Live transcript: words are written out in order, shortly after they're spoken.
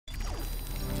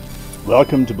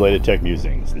Welcome to Bladed Tech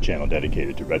Musings, the channel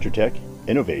dedicated to retro tech,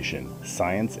 innovation,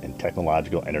 science, and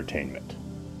technological entertainment.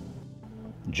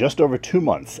 Just over 2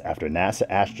 months after NASA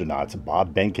astronauts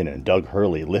Bob Behnken and Doug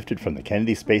Hurley lifted from the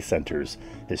Kennedy Space Center's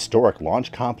historic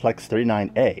Launch Complex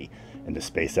 39A into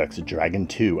SpaceX Dragon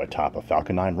 2 atop a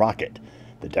Falcon 9 rocket,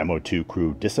 the Demo-2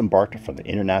 crew disembarked from the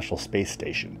International Space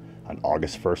Station on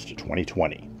August 1st,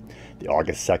 2020. The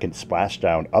August 2nd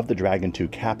splashdown of the Dragon 2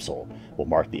 capsule will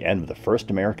mark the end of the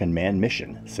first American manned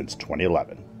mission since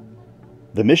 2011.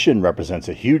 The mission represents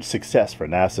a huge success for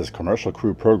NASA's Commercial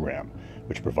Crew program,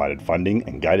 which provided funding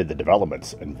and guided the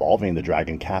developments involving the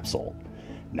Dragon capsule.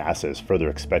 NASA is further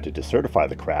expected to certify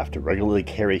the craft to regularly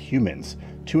carry humans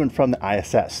to and from the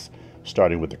ISS,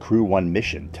 starting with the Crew 1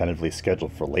 mission tentatively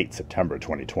scheduled for late September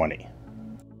 2020.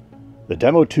 The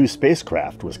Demo-2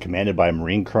 spacecraft was commanded by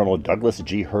Marine Colonel Douglas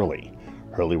G. Hurley.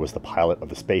 Hurley was the pilot of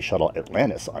the Space Shuttle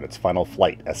Atlantis on its final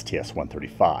flight,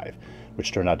 STS-135,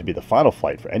 which turned out to be the final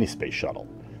flight for any space shuttle.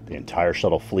 The entire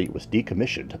shuttle fleet was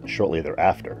decommissioned shortly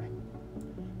thereafter.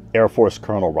 Air Force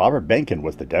Colonel Robert Behnken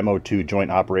was the Demo-2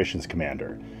 Joint Operations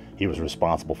Commander. He was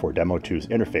responsible for Demo-2's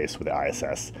interface with the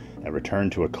ISS and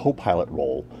returned to a co-pilot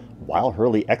role while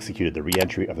Hurley executed the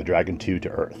re-entry of the Dragon 2 to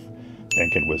Earth.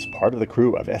 Behnken was part of the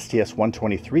crew of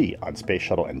STS-123 on Space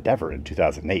Shuttle Endeavour in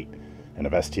 2008, and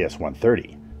of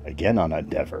STS-130, again on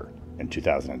Endeavour, in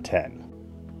 2010.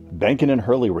 Behnken and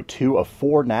Hurley were 2 of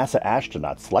 4 NASA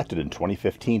astronauts selected in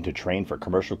 2015 to train for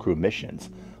Commercial Crew missions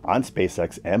on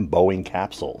SpaceX and Boeing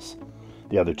capsules.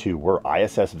 The other 2 were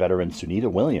ISS veteran Sunita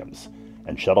Williams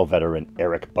and shuttle veteran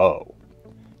Eric Boe.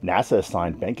 NASA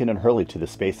assigned Behnken and Hurley to the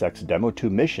SpaceX Demo-2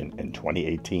 mission in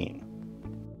 2018.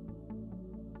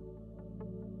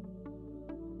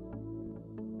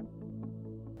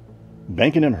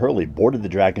 Behnken and Hurley boarded the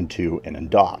Dragon 2 and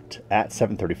undocked at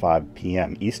 7:35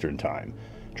 p.m. Eastern Time,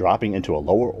 dropping into a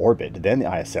lower orbit than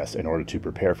the ISS in order to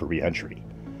prepare for re-entry.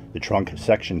 The trunk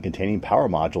section containing power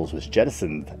modules was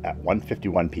jettisoned at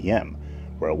 1:51 p.m.,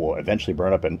 where it will eventually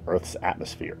burn up in Earth's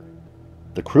atmosphere.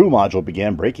 The crew module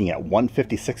began braking at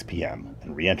 1:56 p.m.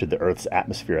 and re-entered the Earth's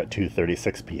atmosphere at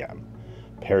 2:36 p.m.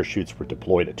 Parachutes were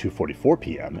deployed at 2:44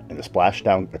 p.m. and the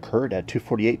splashdown occurred at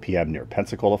 2:48 p.m. near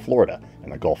Pensacola, Florida,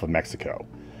 in the Gulf of Mexico.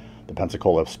 The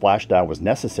Pensacola splashdown was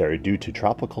necessary due to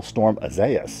Tropical Storm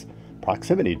Isaias'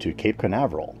 proximity to Cape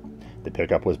Canaveral. The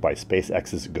pickup was by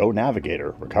SpaceX's Go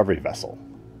Navigator recovery vessel.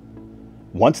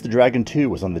 Once the Dragon 2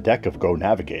 was on the deck of Go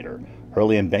Navigator,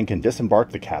 Hurley and Behnken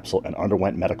disembarked the capsule and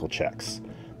underwent medical checks.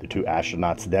 The 2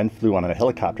 astronauts then flew on a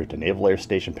helicopter to Naval Air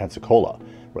Station Pensacola,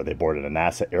 where they boarded a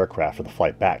NASA aircraft for the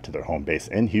flight back to their home base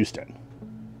in Houston.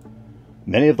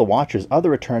 Many of the watchers of the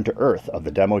return to Earth of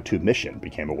the Demo-2 mission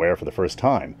became aware for the first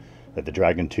time that the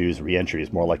Dragon 2's re-entry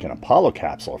is more like an Apollo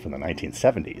capsule from the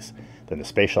 1970s than the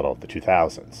Space Shuttle of the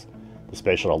 2000s. The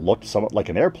Space Shuttle looked somewhat like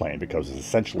an airplane because it was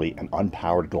essentially an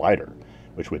unpowered glider,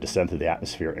 which would descend through the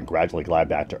atmosphere and gradually glide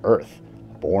back to Earth,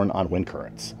 borne on wind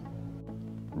currents.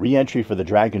 Re-entry for the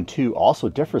Dragon 2 also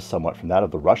differs somewhat from that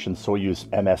of the Russian Soyuz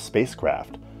MS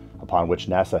spacecraft, upon which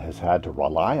NASA has had to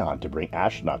rely on to bring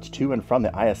astronauts to and from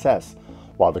the ISS,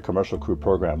 while the Commercial Crew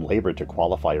program labored to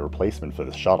qualify a replacement for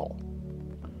the shuttle.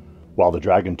 While the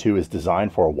Dragon 2 is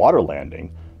designed for a water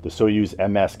landing, the Soyuz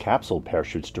MS capsule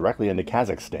parachutes directly into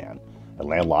Kazakhstan, a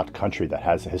landlocked country that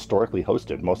has historically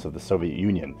hosted most of the Soviet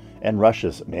Union and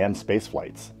Russia's manned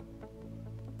spaceflights.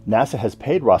 NASA has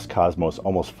paid Roscosmos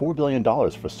almost $4 billion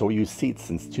for Soyuz seats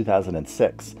since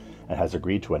 2006 and has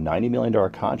agreed to a $90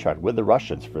 million contract with the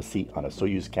Russians for a seat on a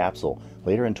Soyuz capsule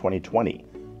later in 2020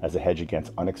 as a hedge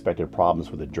against unexpected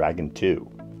problems with the Dragon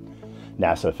 2.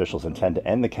 NASA officials intend to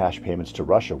end the cash payments to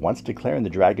Russia once declaring the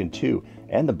Dragon 2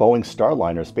 and the Boeing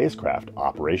Starliner spacecraft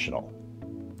operational.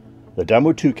 The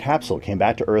Demo-2 capsule came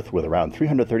back to Earth with around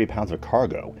 330 pounds of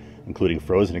cargo, including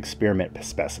frozen experiment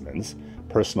specimens,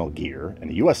 personal gear, and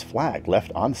a U.S. flag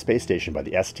left on the space station by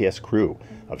the STS crew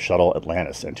of Shuttle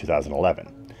Atlantis in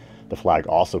 2011. The flag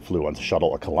also flew on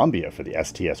Shuttle Columbia for the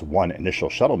STS-1 initial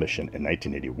shuttle mission in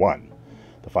 1981.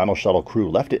 The final shuttle crew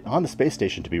left it on the space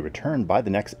station to be returned by the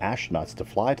next astronauts to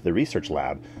fly to the research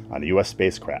lab on a U.S.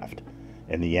 spacecraft.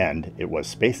 In the end, it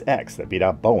was SpaceX that beat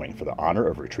out Boeing for the honor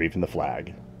of retrieving the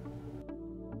flag.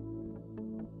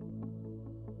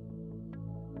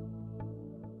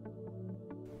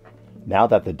 Now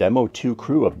that the Demo-2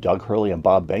 crew of Doug Hurley and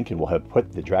Bob Behnken will have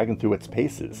put the Dragon through its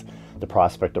paces, the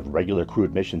prospect of regular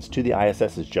crewed missions to the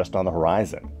ISS is just on the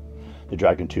horizon. The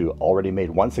Dragon 2 already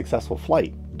made one successful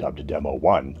flight, dubbed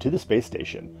Demo-1, to the space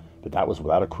station, but that was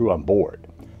without a crew on board.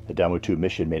 The Demo-2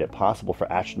 mission made it possible for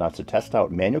astronauts to test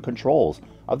out manual controls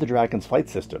of the Dragon's flight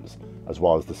systems, as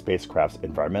well as the spacecraft's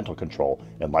environmental control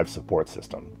and life support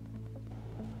system.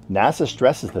 NASA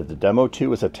stresses that the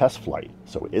Demo-2 is a test flight,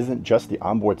 so it isn't just the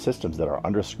onboard systems that are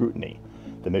under scrutiny.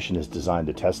 The mission is designed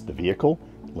to test the vehicle,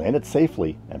 land it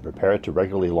safely, and prepare it to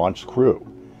regularly launch crew.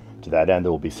 To that end,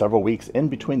 there will be several weeks in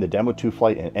between the Demo-2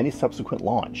 flight and any subsequent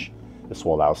launch. This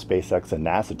will allow SpaceX and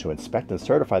NASA to inspect and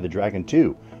certify the Dragon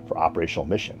 2 for operational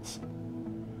missions.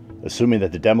 Assuming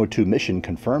that the Demo-2 mission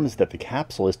confirms that the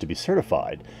capsule is to be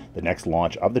certified, the next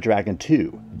launch of the Dragon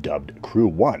 2, dubbed Crew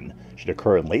 1, should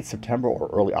occur in late September or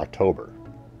early October.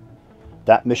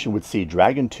 That mission would see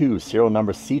Dragon 2 serial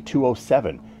number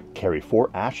C207 carry 4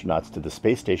 astronauts to the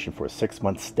space station for a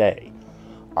 6-month stay.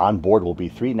 On board will be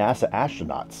 3 NASA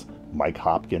astronauts, Mike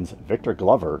Hopkins, Victor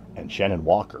Glover, and Shannon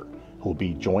Walker, who will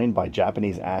be joined by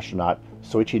Japanese astronaut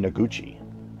Soichi Noguchi.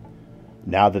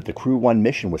 Now that the Crew 1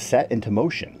 mission was set into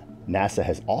motion, NASA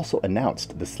has also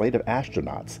announced the slate of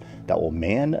astronauts that will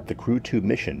man the Crew 2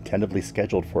 mission tentatively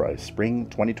scheduled for a spring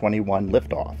 2021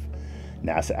 liftoff.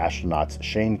 NASA astronauts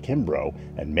Shane Kimbrough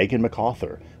and Megan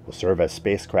McArthur will serve as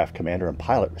spacecraft commander and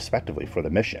pilot respectively for the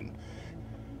mission.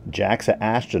 JAXA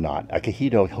astronaut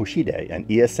Akihito Hoshide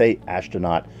and ESA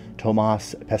astronaut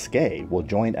Thomas Pesquet will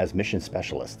join as mission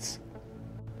specialists.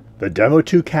 The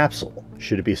Demo-2 capsule,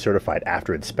 should it be certified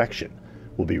after inspection,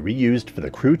 will be reused for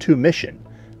the Crew 2 mission,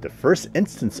 the first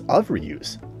instance of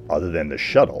reuse, other than the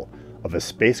shuttle, of a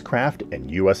spacecraft in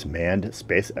U.S. manned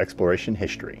space exploration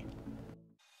history.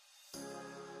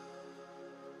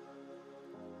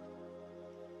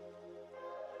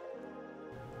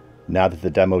 Now that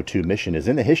the Demo-2 mission is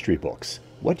in the history books,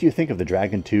 what do you think of the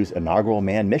Dragon 2's inaugural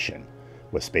manned mission?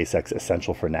 Was SpaceX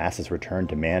essential for NASA's return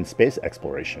to manned space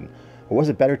exploration, or was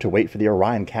it better to wait for the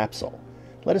Orion capsule?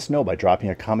 Let us know by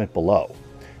dropping a comment below.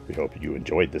 We hope you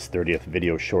enjoyed this 30th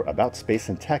video short about space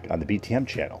and tech on the BTM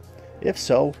channel. If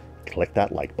so, click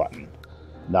that like button.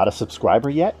 Not a subscriber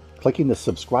yet? Clicking the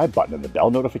subscribe button and the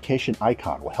bell notification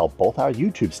icon will help both our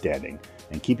YouTube standing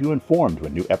and keep you informed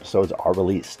when new episodes are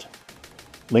released.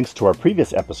 Links to our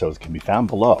previous episodes can be found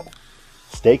below.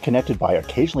 Stay connected by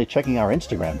occasionally checking our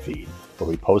Instagram feed, where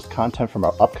we post content from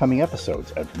our upcoming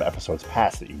episodes and from episodes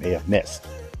past that you may have missed.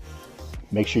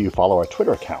 Make sure you follow our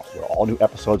Twitter account, where all new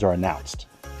episodes are announced.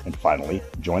 And finally,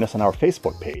 join us on our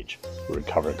Facebook page, where we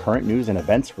cover current news and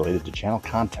events related to channel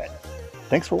content.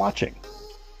 Thanks for watching.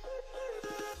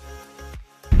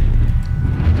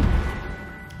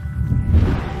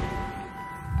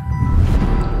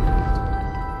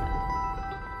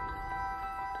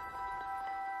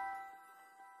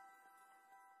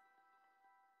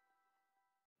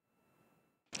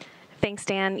 Thanks,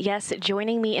 Dan. Yes,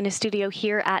 joining me in a studio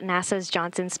here at NASA's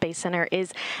Johnson Space Center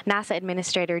is NASA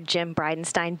Administrator Jim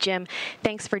Bridenstine. Jim,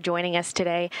 thanks for joining us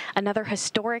today. Another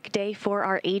historic day for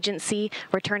our agency,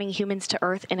 returning humans to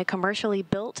Earth in a commercially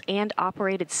built and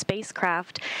operated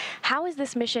spacecraft. How is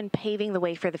this mission paving the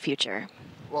way for the future?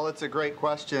 Well, it's a great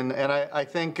question, and I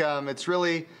think it's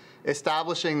really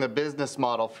establishing the business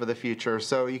model for the future.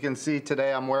 So you can see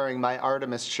today I'm wearing my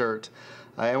Artemis shirt.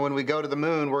 And when we go to the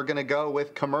moon, we're going to go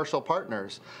with commercial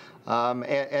partners.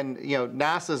 And you know,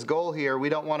 NASA's goal here, we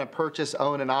don't want to purchase,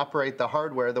 own, and operate the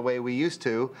hardware the way we used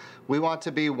to. We want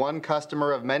to be one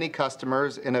customer of many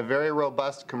customers in a very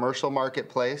robust commercial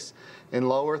marketplace in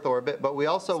low Earth orbit. But we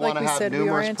also want to have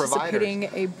numerous providers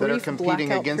that are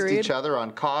competing against each other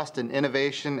on cost and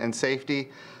innovation and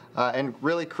safety, and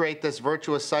really create this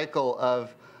virtuous cycle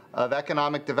of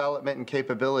economic development and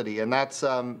capability. And that's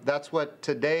what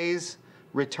today's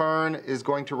return is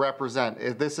going to represent.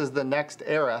 This is the next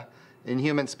era in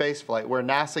human spaceflight, where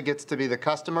NASA gets to be the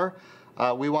customer.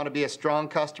 We want to be a strong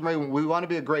customer. We want to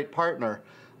be a great partner,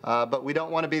 but we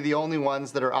don't want to be the only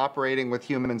ones that are operating with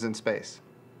humans in space.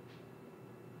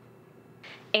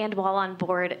 And while on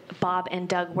board, Bob and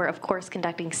Doug were, of course,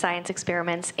 conducting science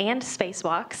experiments and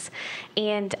spacewalks.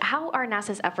 And how are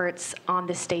NASA's efforts on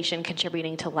this station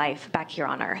contributing to life back here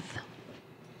on Earth?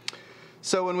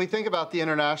 So when we think about the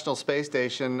International Space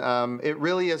Station, it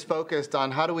really is focused on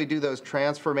how do we do those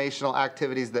transformational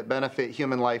activities that benefit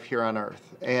human life here on Earth.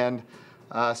 And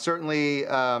certainly, you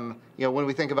know, when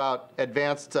we think about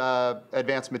advanced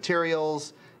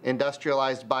materials,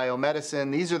 industrialized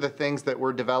biomedicine, these are the things that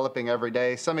we're developing every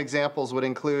day. Some examples would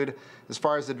include, as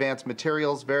far as advanced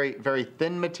materials, very, very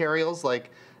thin materials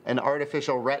like an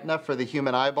artificial retina for the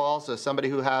human eyeball, so somebody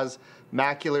who has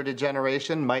macular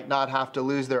degeneration might not have to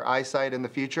lose their eyesight in the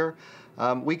future.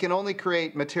 We can only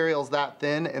create materials that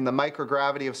thin in the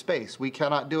microgravity of space. We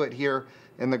cannot do it here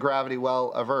in the gravity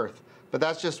well of Earth. But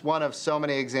that's just one of so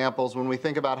many examples. When we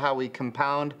think about how we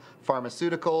compound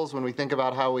pharmaceuticals, when we think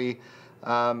about how we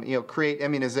you know, create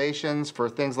immunizations for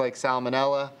things like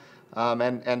salmonella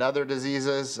and other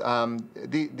diseases,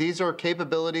 these are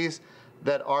capabilities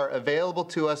that are available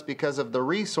to us because of the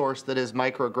resource that is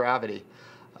microgravity.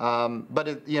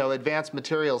 Advanced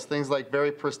materials, things like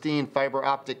very pristine fiber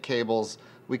optic cables,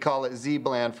 we call it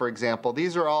Z-band, for example.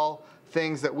 These are all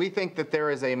things that we think that there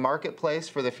is a marketplace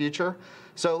for the future.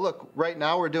 So look, right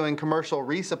now we're doing commercial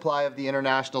resupply of the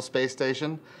International Space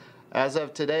Station. As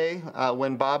of today,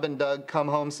 when Bob and Doug come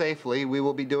home safely, we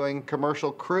will be doing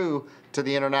commercial crew to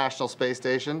the International Space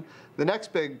Station. The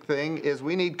next big thing is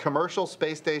we need commercial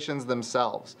space stations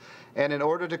themselves. And in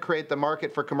order to create the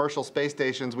market for commercial space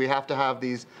stations, we have to have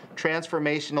these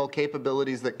transformational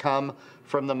capabilities that come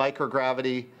from the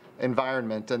microgravity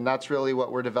environment. And that's really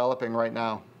what we're developing right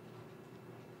now.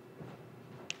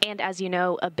 And as you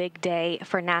know, a big day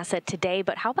for NASA today,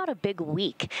 but how about a big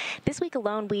week? This week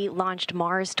alone, we launched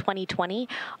Mars 2020.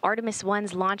 Artemis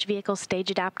 1's launch vehicle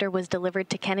stage adapter was delivered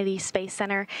to Kennedy Space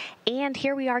Center. And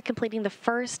here we are completing the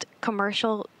first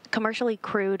commercially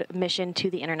crewed mission to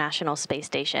the International Space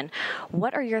Station.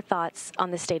 What are your thoughts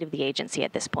on the state of the agency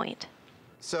at this point?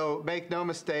 So make no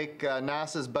mistake,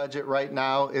 NASA's budget right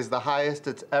now is the highest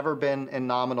it's ever been in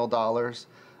nominal dollars.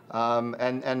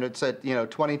 And it's at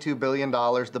 $22 billion.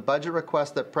 The budget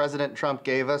request that President Trump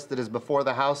gave us that is before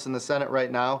the House and the Senate right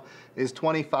now is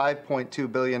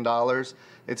 $25.2 billion.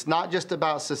 It's not just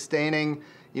about sustaining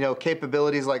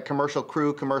capabilities like commercial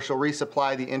crew, commercial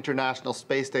resupply, the International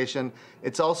Space Station.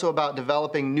 It's also about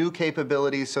developing new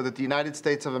capabilities so that the United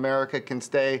States of America can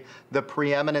stay the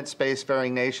preeminent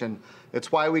spacefaring nation.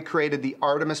 It's why we created the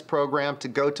Artemis program to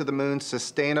go to the moon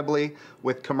sustainably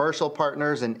with commercial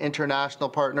partners and international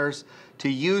partners to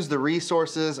use the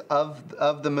resources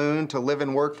of the moon to live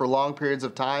and work for long periods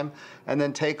of time and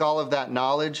then take all of that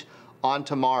knowledge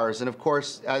onto Mars. And of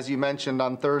course, as you mentioned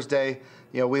on Thursday,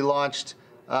 we launched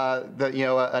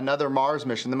another Mars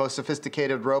mission. The most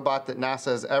sophisticated robot that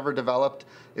NASA has ever developed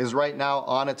is right now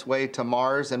on its way to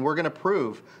Mars, and we're going to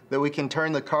prove that we can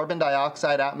turn the carbon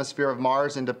dioxide atmosphere of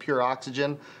Mars into pure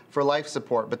oxygen for life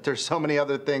support. But there's so many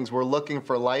other things. We're looking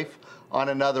for life on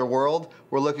another world.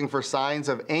 We're looking for signs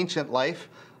of ancient life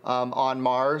on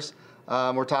Mars.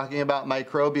 We're talking about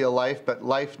microbial life, but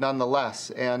life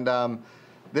nonetheless. And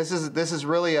this is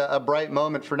really a bright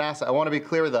moment for NASA. I want to be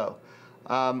clear, though.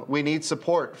 We need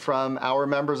support from our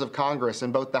members of Congress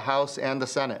in both the House and the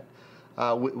Senate.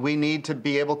 We need to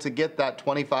be able to get that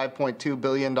 $25.2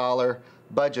 billion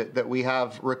budget that we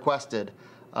have requested.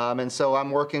 And so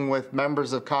I'm working with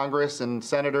members of Congress and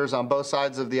senators on both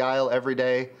sides of the aisle every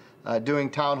day, doing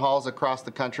town halls across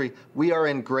the country. We are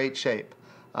in great shape.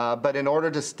 But in order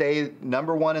to stay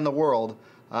 #1 in the world,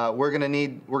 we're going to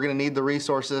need the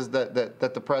resources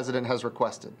that the president has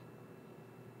requested.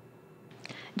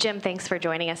 Jim, thanks for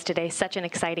joining us today. Such an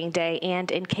exciting day.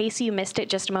 And in case you missed it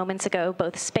just moments ago,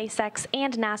 both SpaceX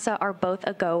and NASA are both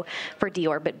a go for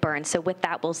deorbit burn. So with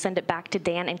that, we'll send it back to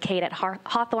Dan and Kate at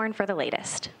Hawthorne for the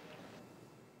latest.